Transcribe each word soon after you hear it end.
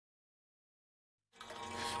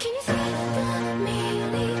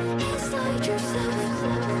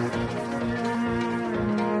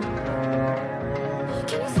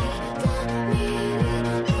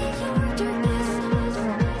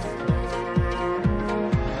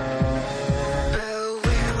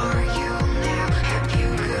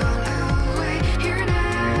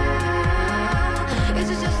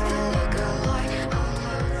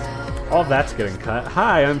all that's getting cut.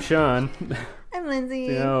 Hi, I'm Sean. I'm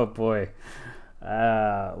Lindsay. Oh boy.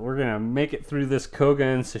 We're gonna make it through this Koga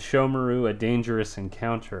and Sesshomaru, A Dangerous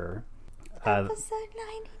Encounter. Episode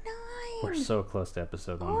 99. We're so close to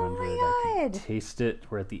episode 100. Oh my I can God. taste it.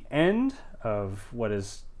 We're at the end of what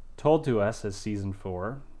is told to us as season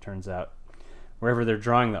 4. Turns out, wherever they're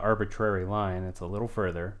drawing the arbitrary line, it's a little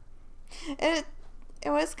further. It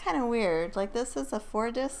was kind of weird. Like, this is a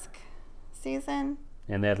 4-disc season.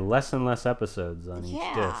 And they had less and less episodes on each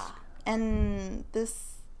disc. And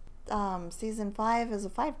this season 5 is a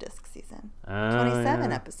 5-disc season. Oh, 27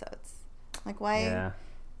 yeah. episodes. Like, why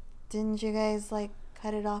didn't you guys, like,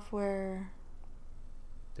 cut it off where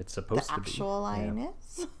It's supposed the to be. actual line Yeah.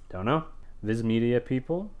 is? Don't know. Viz Media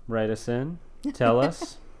people, write us in. Tell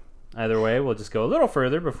us. Either way, we'll just go a little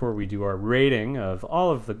further before we do our rating of all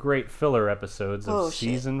of the great filler episodes of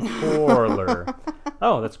season 4ler.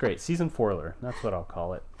 Oh, that's great. Season 4ler. That's what I'll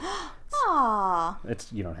call it. Aww.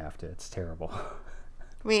 You don't have to. It's terrible.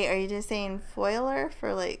 Wait, are you just saying foiler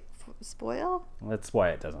for, like, spoil? That's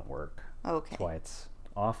why it doesn't work. Okay. That's why it's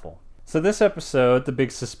awful. So this episode, the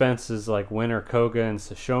big suspense is like, when are Koga and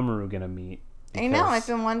Sesshomaru going to meet? I know. I've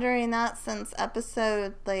been wondering that since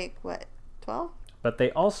episode, like, what, 12? But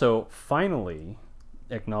they also finally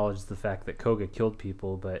acknowledge the fact that Koga killed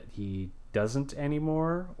people, but he doesn't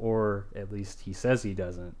anymore, or at least he says he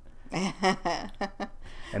doesn't.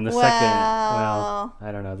 And the second, well,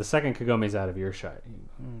 I don't know. The second Kagome's out of earshot.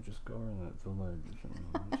 Just go in that village,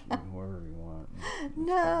 wherever you want.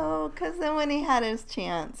 No, because then when he had his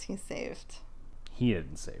chance, he saved. He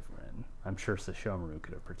didn't save Rin. I'm sure Sesshomaru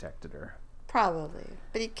could have protected her. Probably.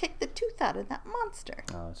 But he kicked the tooth out of that monster.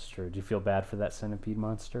 Oh, that's true. Do you feel bad for that centipede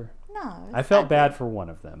monster? No. I felt bad for one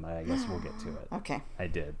of them. I guess we'll get to it. Okay. I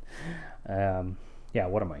did. Yeah,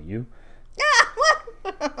 what am I, you?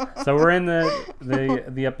 So we're in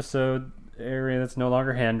the episode area that's no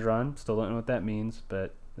longer hand-drawn. Still don't know what that means,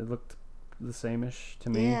 but it looked the same-ish to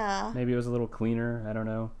me. Yeah. Maybe it was a little cleaner. I don't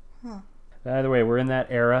know. Huh. Either way, we're in that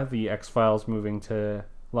era. The X-Files moving to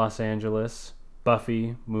Los Angeles.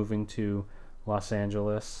 Buffy moving to Los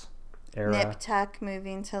Angeles era. Nip Tuck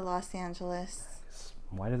moving to Los Angeles.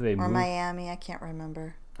 Why did they move? Or Miami. I can't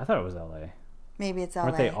remember. I thought it was L.A. Maybe it's LA.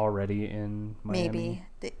 Aren't they already in Miami?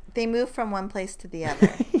 Maybe. They move from one place to the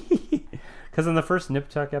other. Because in the first Nip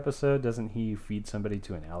Tuck episode, doesn't he feed somebody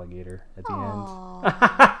to an alligator at the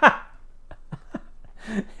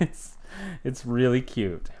end? It's really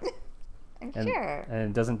cute. I'm sure.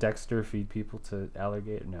 And doesn't Dexter feed people to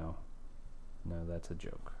alligator? No, that's a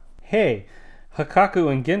joke. Hey,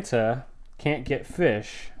 Hikaku and Ginta can't get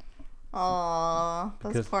fish. Aw,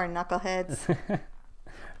 those poor knuckleheads.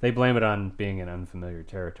 They blame it on being in unfamiliar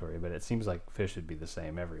territory, but it seems like fish would be the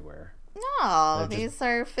same everywhere. No, these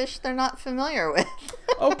are fish they're not familiar with.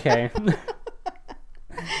 Okay.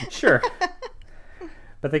 Sure.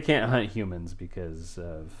 But they can't hunt humans because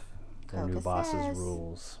of their new boss's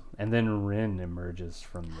rules. And then Rin emerges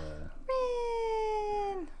from the...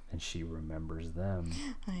 Rin! And she remembers them.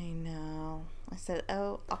 I know. I said,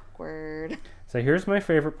 oh, awkward. So here's my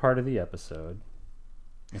favorite part of the episode.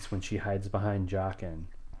 It's when she hides behind Jockin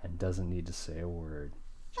and doesn't need to say a word.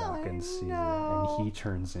 Jockin sees it, and he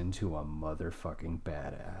turns into a motherfucking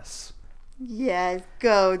badass. Yes,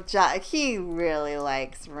 go Jock. He really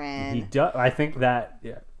likes Rin. He does. I think that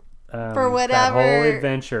for whatever that whole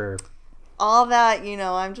adventure, all that,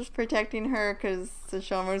 I'm just protecting her because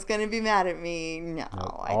Sesshomaru's going to be mad at me. No,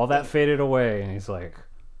 all that faded away, and he's like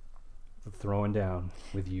throwing down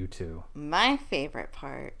with you two. My favorite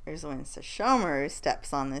part is when Sesshomaru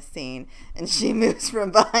steps on this scene and she moves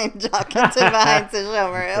from behind Jockin to behind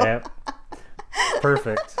Sesshomaru. Yep.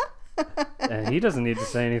 Perfect. And he doesn't need to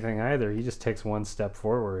say anything either. He just takes one step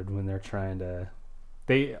forward when they're trying to...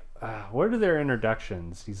 what are their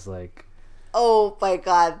introductions? He's like... Oh my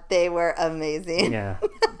God, they were amazing. Yeah.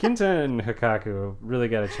 Ginta and Hikaku really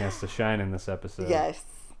got a chance to shine in this episode. Yes.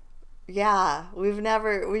 Yeah, we've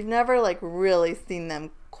never like really seen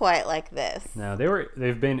them quite like this. No,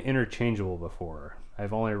 they've been interchangeable before.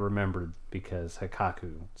 I've only remembered because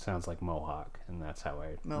Hikaku sounds like Mohawk, and that's how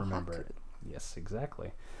I remember it. Yes,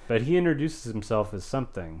 exactly. But he introduces himself as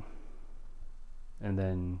something, and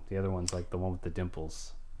then the other one's like the one with the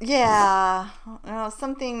dimples. Yeah,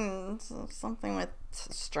 something with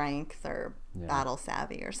strength or battle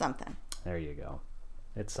savvy or something. There you go.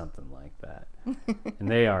 It's something like that.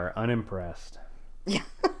 And they are unimpressed. Yeah.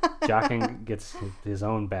 Jockin gets his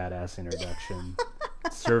own badass introduction,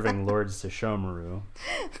 serving Lord Sesshomaru.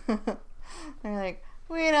 They're like,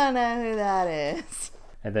 we don't know who that is.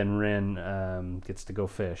 And then Rin gets to go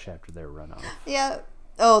fish after their runoff. Yep.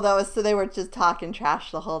 Oh, that was so they were just talking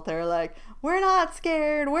trash the whole. They were like, "We're not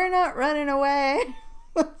scared. We're not running away."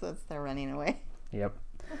 So they're running away. Yep.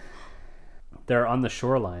 They're on the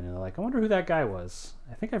shoreline and they're like, I wonder who that guy was.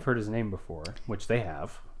 I think I've heard his name before, which they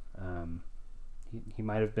have. He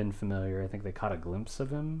might have been familiar. I think they caught a glimpse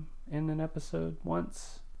of him in an episode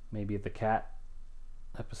once. Maybe the cat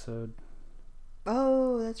episode.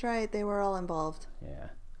 Oh, that's right. They were all involved. Yeah.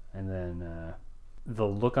 And then the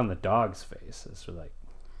look on the dog's face is sort of like,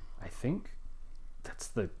 I think that's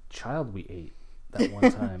the child we ate that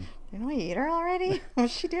one time. Didn't we eat her already?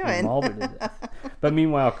 What's she doing? Mauled her to death. But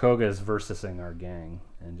meanwhile, Koga is versusing our gang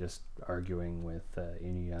and just arguing with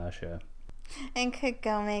Inuyasha. And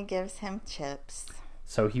Kagome gives him chips.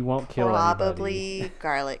 So he won't kill Probably anybody.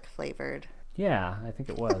 garlic flavored. Yeah, I think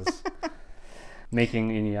it was. Making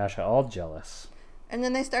Inuyasha all jealous. And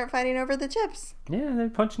then they start fighting over the chips. Yeah, they're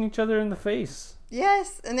punching each other in the face.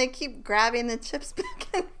 Yes, and they keep grabbing the chips back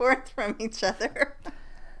and forth from each other.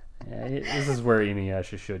 Yeah, this is where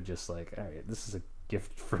Inuyasha should just like, all right, this is a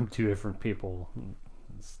gift from two different people.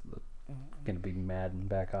 It's going to be mad and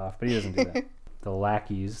back off, but he doesn't do that. The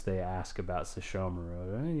lackeys, they ask about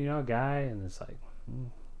Sesshomaru. You know, a guy, and it's like,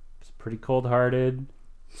 he's pretty cold-hearted,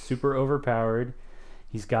 super overpowered.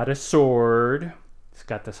 He's got a sword. He's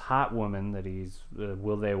got this hot woman that he's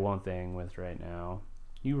will they, won't theying with right now.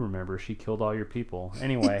 You remember, she killed all your people.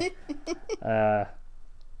 Anyway,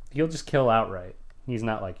 he'll just kill outright. He's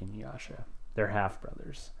not like Inuyasha. They're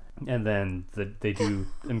half-brothers. And then they do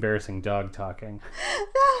embarrassing dog talking.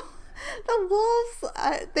 No. The wolves,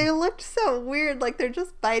 they looked so weird, like they're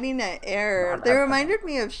just biting at air. They reminded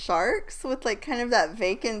me of sharks with like kind of that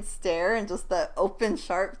vacant stare and just the open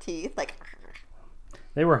sharp teeth. Like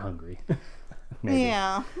they were hungry. Maybe.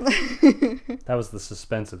 Yeah. That was the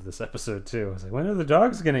suspense of this episode too. I was like, when are the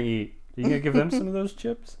dogs gonna eat? Are you gonna give them some of those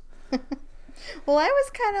chips? Well, I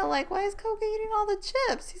was kind of like, why is Koga eating all the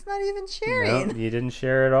chips? He's not even sharing. No, he didn't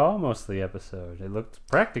share at all most of the episode. It looked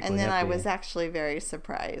practically And then empty. I was actually very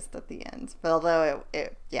surprised at the end. But although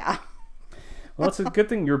yeah. Well, it's a good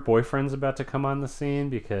thing your boyfriend's about to come on the scene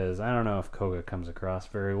because I don't know if Koga comes across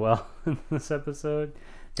very well in this episode.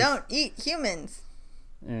 Don't eat humans.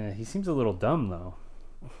 He seems a little dumb, though.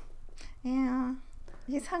 Yeah.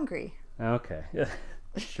 He's hungry. Okay.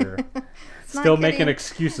 Sure. Still making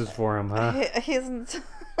excuses for him, huh? He's...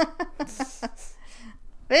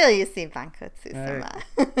 Will you see Bankotsu-sama?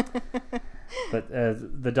 But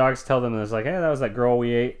the dogs tell them, it's like, hey, that was that girl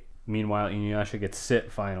we ate. Meanwhile, Inuyasha gets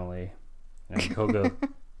sit finally. And Koga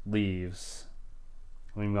leaves.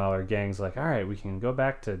 Meanwhile, our gang's like, all right, we can go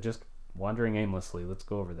back to just wandering aimlessly. Let's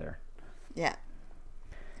go over there. Yeah.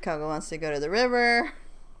 Koga wants to go to the river.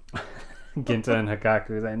 Ginta and Hikaku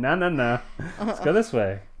are like, no. Let's go this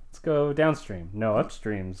way. Let's go downstream. No,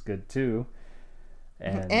 upstream's good too.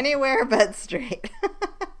 And anywhere but straight.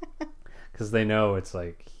 Because they know it's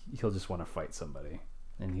like he'll just want to fight somebody,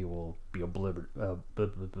 and he will be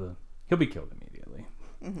he'll be killed immediately.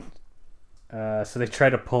 Mm-hmm. So they try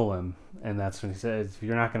to pull him, and that's when he says, "If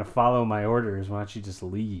you're not going to follow my orders, why don't you just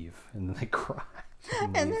leave?" And then they cry.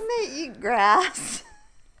 And then they eat grass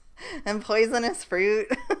and poisonous fruit.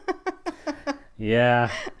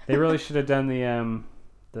 Yeah, they really should have done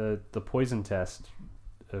the poison test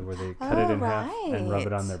where they cut it in half and rub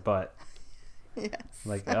it on their butt. Yes.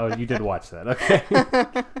 Like, oh, you did watch that.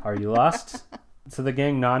 Okay. Are you lost? So the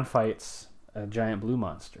gang non-fights a giant blue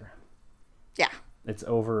monster. Yeah. It's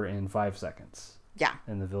over in 5 seconds. Yeah.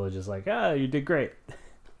 And the village is like, you did great.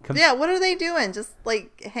 Yeah, what are they doing? Just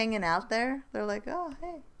like hanging out there? They're like, oh,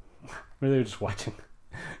 hey. Really, they're just watching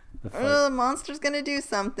the fight. The monster's going to do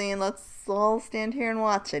something. Let's all stand here and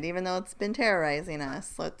watch it, even though it's been terrorizing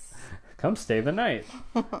us. Let's come stay the night.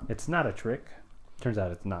 It's not a trick. Turns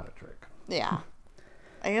out it's not a trick. Yeah.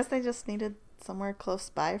 I guess they just needed somewhere close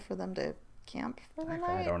by for them to camp for the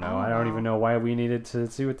night. I don't know. I don't even know why we needed to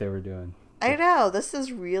see what they were doing. I know. This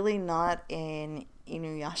is really not an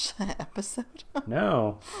Inuyasha episode.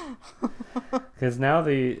 No. Because now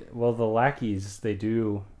the lackeys, they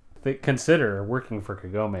consider working for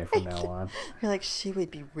Kagome from now on. You're like, she would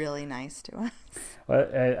be really nice to us. Well,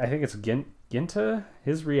 I think it's Ginta.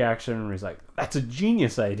 His reaction was like, that's a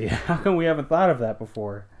genius idea. How come we haven't thought of that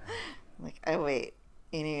before? Like, oh wait,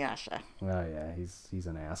 Inuyasha. Oh yeah, he's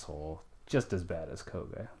an asshole. Just as bad as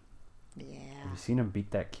Koga. Yeah. Have you seen him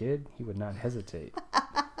beat that kid? He would not hesitate.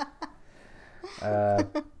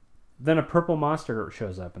 Then a purple monster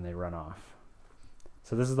shows up and they run off.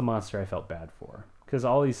 So this is the monster I felt bad for. Because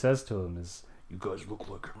all he says to him is, you guys look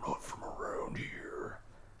like you're not from around here.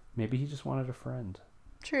 Maybe he just wanted a friend.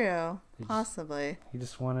 True. Possibly. He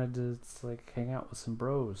just wanted to hang out with some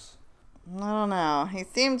bros. I don't know. He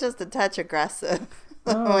seemed just a touch aggressive.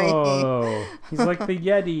 Oh, he's like the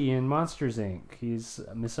Yeti in Monsters, Inc. He's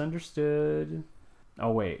misunderstood.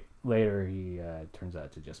 Oh, wait. Later, he turns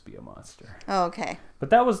out to just be a monster. Oh, okay.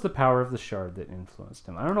 But that was the power of the shard that influenced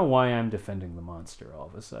him. I don't know why I'm defending the monster all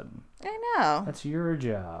of a sudden. I know. That's your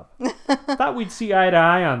job. Thought we'd see eye to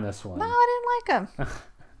eye on this one. No, I didn't like him.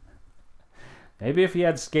 Maybe if he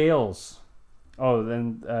had scales. Oh,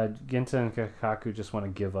 then Ginta and Kakaku just want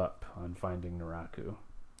to give up on finding Naraku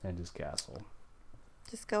and his castle.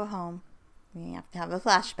 Just go home. We have to have a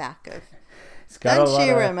flashback of... Don't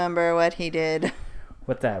you remember what he did?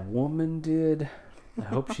 What that woman did? I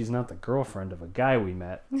hope she's not the girlfriend of a guy we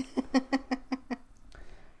met.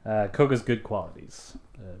 Koga's good qualities.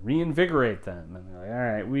 Reinvigorate them. And they're like, all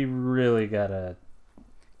right, we really gotta...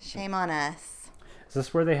 Shame on us. Is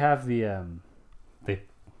this where they have the... They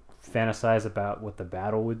fantasize about what the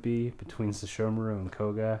battle would be between Sesshomaru and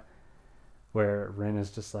Koga? Where Rin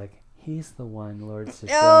is just like, he's the one, Lord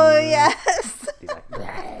Sesshomaru. Oh, yes! He's like,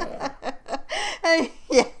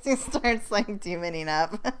 yes, he starts like demoning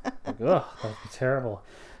up. ugh, that'd be terrible.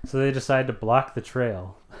 So they decide to block the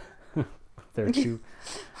trail.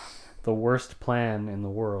 The worst plan in the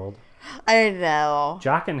world. I know.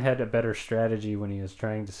 Jockin had a better strategy when he was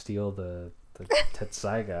trying to steal the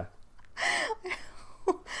Tetsaiga.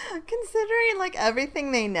 Considering like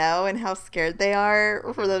everything they know and how scared they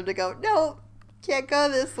are for them to go, no, can't go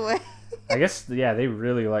this way. I guess, yeah, they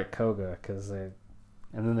really like Koga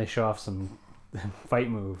and then they show off some fight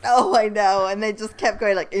moves. Oh, I know. And they just kept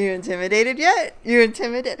going like, are you intimidated yet? You're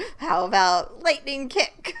intimidated. How about lightning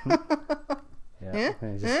kick? Yeah,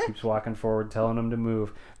 and he just keeps walking forward, telling them to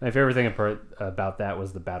move. My favorite thing about that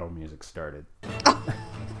was the battle music started.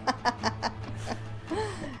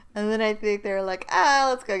 And then I think they're like,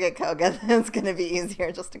 let's go get Koga. It's going to be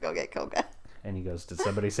easier just to go get Koga. And he goes, did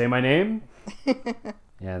somebody say my name?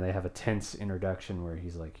 Yeah, they have a tense introduction where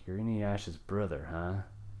he's like, you're Inuyasha's brother, huh?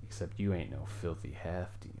 Except you ain't no filthy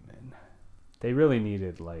half-demon. They really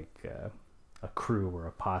needed, like, a crew or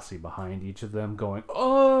a posse behind each of them going,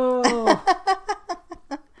 oh!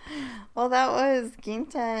 Well, that was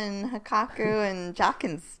Ginta and Hikaku and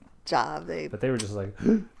Jockin's job. But they were just like,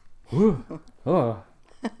 oh.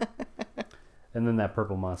 And then that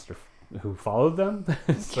purple monster who followed them,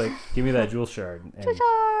 it's like, give me that jewel shard. And Jewel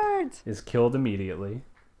shards! Is killed immediately.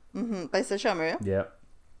 Mm-hmm. By Sesshomaru. Yep.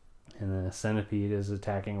 And then a centipede is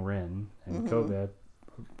attacking Rin, and Koga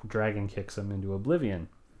dragon kicks him into oblivion.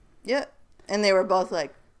 Yep. And they were both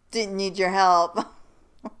like, didn't need your help.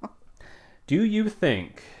 Do you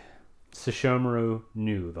think Sesshomaru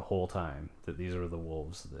knew the whole time that these were the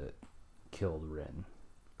wolves that killed Rin?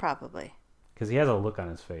 Probably. Because he has a look on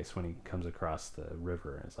his face when he comes across the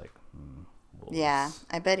river and it's like, wolves. Yeah,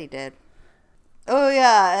 I bet he did. Oh,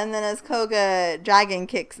 yeah. And then as Koga dragon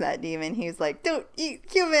kicks that demon, he's like, don't eat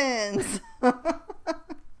humans.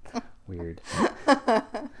 Weird.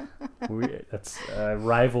 That's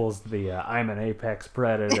rivals the I'm an apex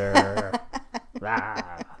predator.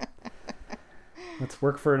 Let's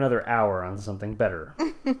work for another hour on something better.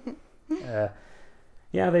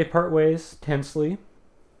 Yeah, they part ways tensely.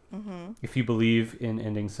 Mm-hmm. If you believe in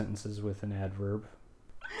ending sentences with an adverb.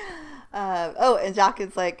 And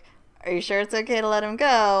Jockin's like, are you sure it's okay to let him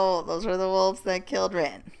go? Those were the wolves that killed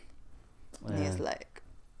Rin. And he's like,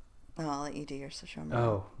 I'll let you do your Sesshomaru.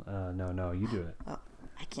 Oh, no, you do it. Oh,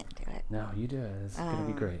 I can't do it. No, you do it. It's going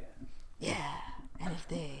to be great. Yeah, and if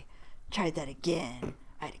they tried that again,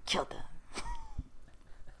 I'd have killed them.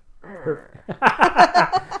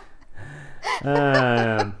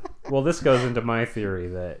 Well, this goes into my theory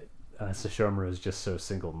that Sesshomaru is just so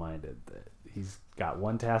single-minded that he's got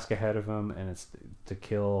one task ahead of him, and it's to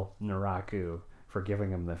kill Naraku for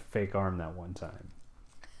giving him the fake arm that one time.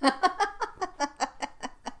 No,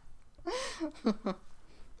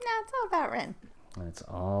 it's all about Rin. It's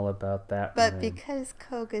all about that. But Rin. because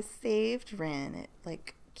Koga saved Rin, it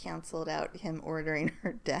like canceled out him ordering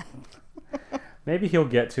her death. Maybe he'll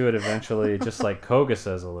get to it eventually, just like Koga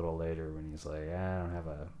says a little later when he's like, I don't have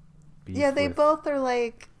a beef. Yeah, they both are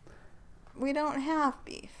like, we don't have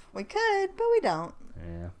beef. We could, but we don't.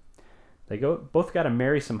 Yeah. They both got to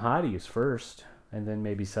marry some hotties first, and then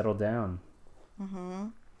maybe settle down. Mm-hmm.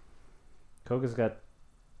 Koga's got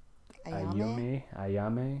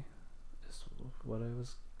Ayame is what I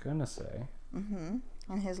was gonna say. Mm-hmm.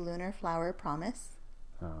 And his lunar flower promise.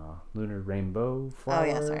 Lunar rainbow flower. Oh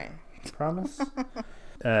yeah, sorry. Promise.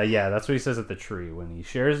 Yeah, that's what he says at the tree when he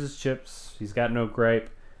shares his chips. He's got no gripe,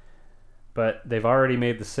 but they've already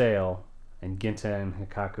made the sale, and Ginta and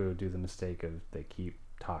Hikaku do the mistake of they keep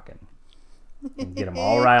talking and get him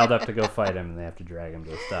all riled up to go fight him, and they have to drag him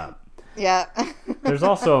to a stop. Yeah. There's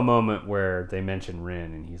also a moment where they mention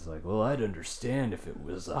Rin, and he's like, well, I'd understand if it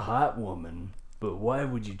was a hot woman, but why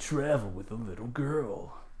would you travel with a little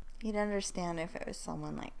girl? You'd understand if it was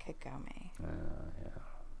someone like Kagome. Yeah.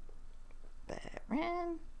 But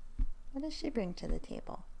Rin, what does she bring to the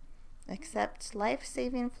table? Except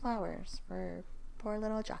life-saving flowers for poor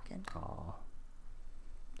little Jockin. Aw.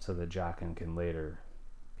 So that Jockin can later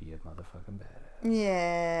be a motherfucking badass.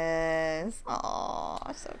 Yes.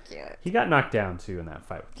 Aw, so cute. He got knocked down, too, in that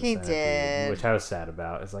fight with the centipede, did. which I was sad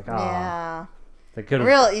about. It's like, aw. Yeah. They could have...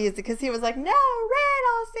 Real easy, because he was like, no, Rin,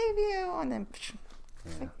 I'll save you. And then,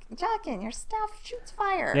 Yeah. like, Jockin, your staff shoots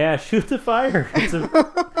fire. Yeah, shoot the fire.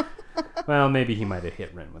 Well, maybe he might have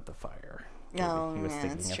hit Rin with the fire. No, He was yeah,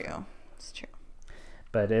 thinking it's of true. him. It's true.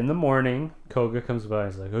 But in the morning, Koga comes by.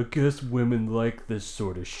 He's like, I guess women like this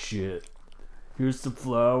sort of shit. Here's some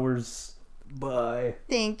flowers. Bye.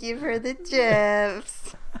 Thank you for the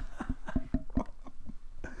gifs.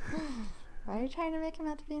 Why are you trying to make him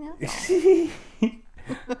out to be an asshole?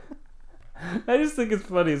 I just think it's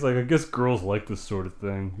funny. It's like, I guess girls like this sort of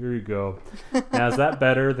thing. Here you go. Now, is that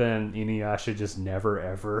better than Inuyasha just never,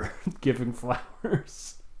 ever giving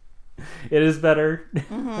flowers? It is better?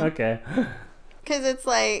 Mm-hmm. Okay. Because it's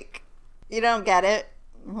like, you don't get it.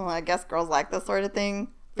 Well, I guess girls like this sort of thing,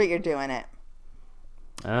 but you're doing it.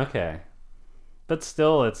 Okay. But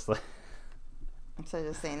still, it's like... So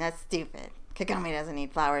just saying, that's stupid. Kagami doesn't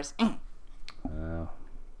need flowers. Oh.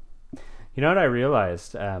 You know what I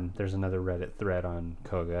realized? There's another Reddit thread on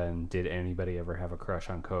Koga, and did anybody ever have a crush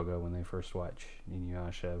on Koga when they first watch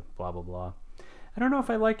Inuyasha, blah, blah, blah. I don't know if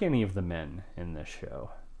I like any of the men in this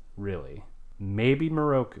show, really. Maybe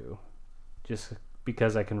Moroku, just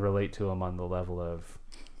because I can relate to him on the level of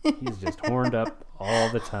he's just horned up all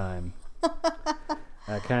the time.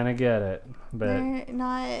 I kind of get it, but...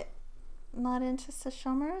 They're not into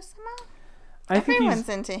Sesshomaru-sama? I think Everyone's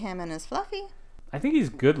into him and his fluffy. I think he's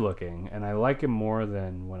good looking, and I like him more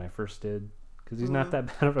than when I first did, because he's not that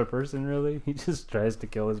bad of a person, really. He just tries to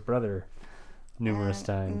kill his brother numerous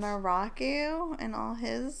times. Naraku and all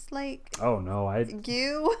his, like... Oh, no, I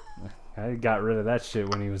got rid of that shit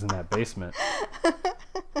when he was in that basement.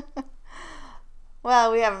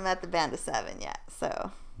 Well, we haven't met the Band of Seven yet,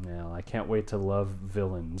 so... No, I can't wait to love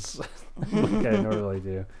villains like I normally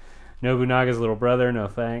do. Nobunaga's little brother, no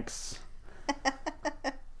thanks.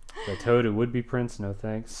 The Toad who would be prince, no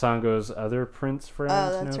thanks. Sango's other prince friends,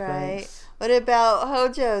 oh, that's no right. thanks. What about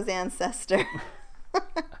Hojo's ancestor?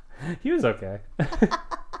 He was okay.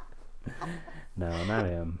 No, not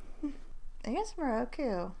him. I guess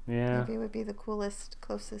Moroku. Yeah. Maybe would be the coolest,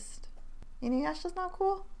 closest. Inuyasha's not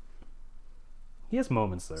cool? He has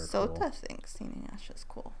moments that are Sota cool. thinks Inuyasha's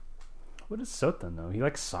cool. What is Sota, though? He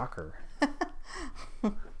likes soccer.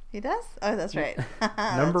 He does? Oh, that's right.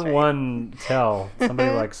 Number That's right. one tell. Somebody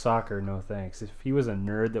likes soccer, no thanks. If he was a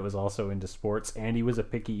nerd that was also into sports and he was a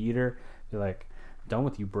picky eater, be like, done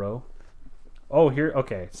with you, bro. Oh, here,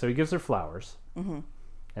 okay. So he gives her flowers and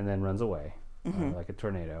then runs away like a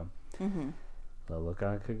tornado. The look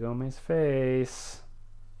on Kagome's face.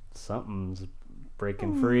 Something's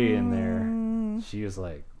breaking free in there. She was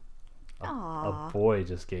like, a boy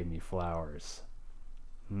just gave me flowers.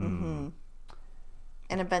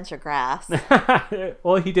 And a bunch of grass.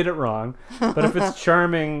 Well, he did it wrong. But if it's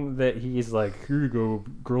charming that he's like, here you go,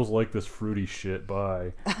 girls like this fruity shit,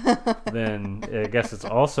 bye. Then I guess it's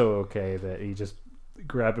also okay that he just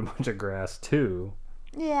grabbed a bunch of grass too.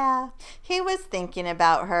 Yeah. He was thinking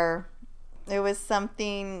about her. There was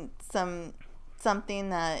something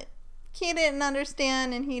that he didn't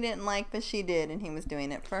understand and he didn't like, but she did, and he was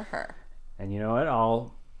doing it for her. And you know what?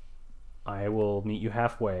 I will meet you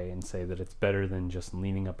halfway and say that it's better than just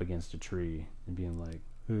leaning up against a tree and being like,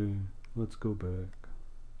 hey, let's go back.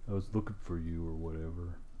 I was looking for you or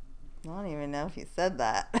whatever. I don't even know if he said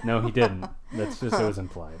that. No, he didn't. That's just it was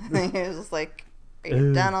implied. He was just like, are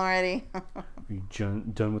you done already? Are you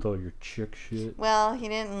done with all your chick shit? Well, he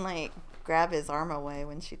didn't like grab his arm away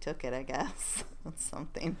when she took it, I guess. That's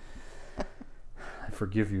something. I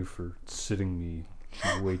forgive you for sitting me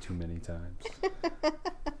way too many times.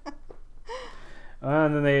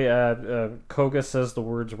 And then Koga says the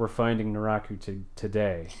words, we're finding Naraku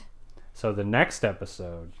today. So the next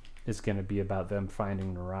episode is going to be about them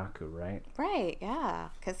finding Naraku, right? Right, yeah.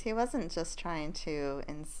 Because he wasn't just trying to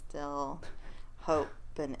instill hope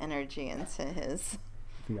and energy into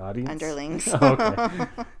the audience? Underlings. Oh, okay.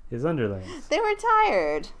 His underlings. They were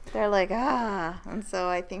tired. They're like, And so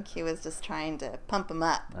I think he was just trying to pump them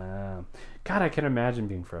up. God, I can imagine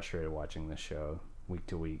being frustrated watching this show week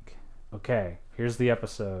to week. Okay, here's the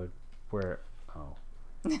episode where... Oh.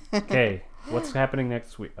 Okay, what's happening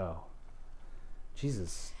next week? Oh.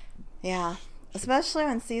 Jesus. Yeah. Especially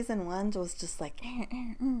when season 1 was just like,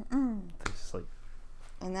 Just like,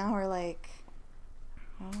 and now we're like,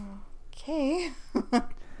 okay.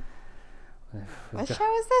 What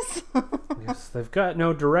show is this? Yes, they've got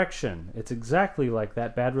no direction. It's exactly like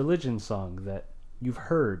that Bad Religion song that you've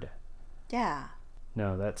heard. Yeah.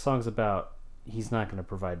 No, that song's about he's not going to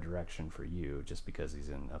provide direction for you just because he's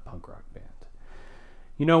in a punk rock band.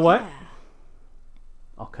 You know what? Yeah.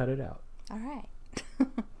 I'll cut it out. All right.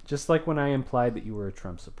 Just like when I implied that you were a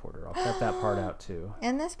Trump supporter. I'll cut that part out too.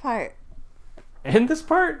 And this part. And this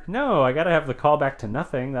part? No, I got to have the callback to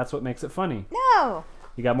nothing. That's what makes it funny. No.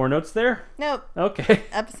 You got more notes there? Nope. Okay.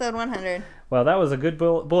 Episode 100. Well, that was a good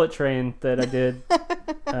bullet train that I did.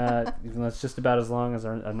 Even though it's just about as long as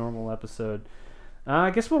a normal episode.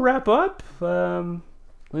 I guess we'll wrap up.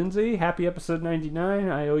 Lindsay, happy episode 99.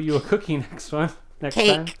 I owe you a cookie next time.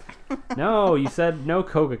 No, you said no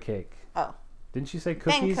Koga cake. Oh. Didn't you say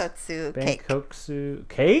cookies? Bankotsu cake. Bankotsu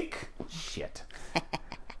cake? Shit.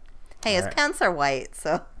 Hey, his pants are white,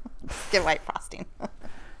 so get white frosting.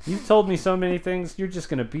 You've told me so many things. You're just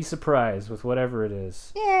going to be surprised with whatever it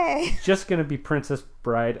is. Yay. It's just going to be Princess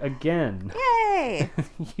Bride again. Yay.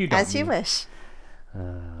 As you wish.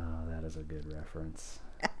 Oh, that is a good reference.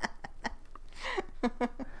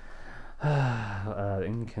 No.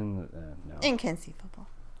 Inconceivable.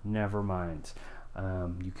 Never mind.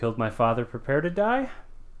 You killed my father, prepare to die?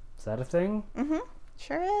 Is that a thing? Mm-hmm.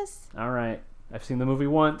 Sure is. All right. I've seen the movie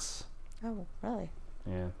once. Oh, really?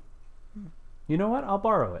 Yeah. You know what? I'll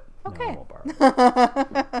borrow it. Okay. No, I won't borrow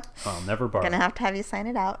it. I'll never borrow Gonna have to have you sign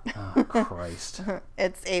it out. Oh, Christ.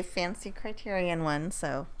 It's a fancy Criterion one,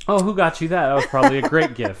 so. Oh, who got you that? That was probably a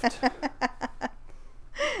great gift.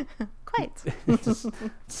 Quite. Just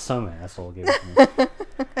some asshole gave it to me.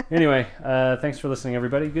 Anyway, thanks for listening,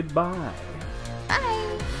 everybody. Goodbye.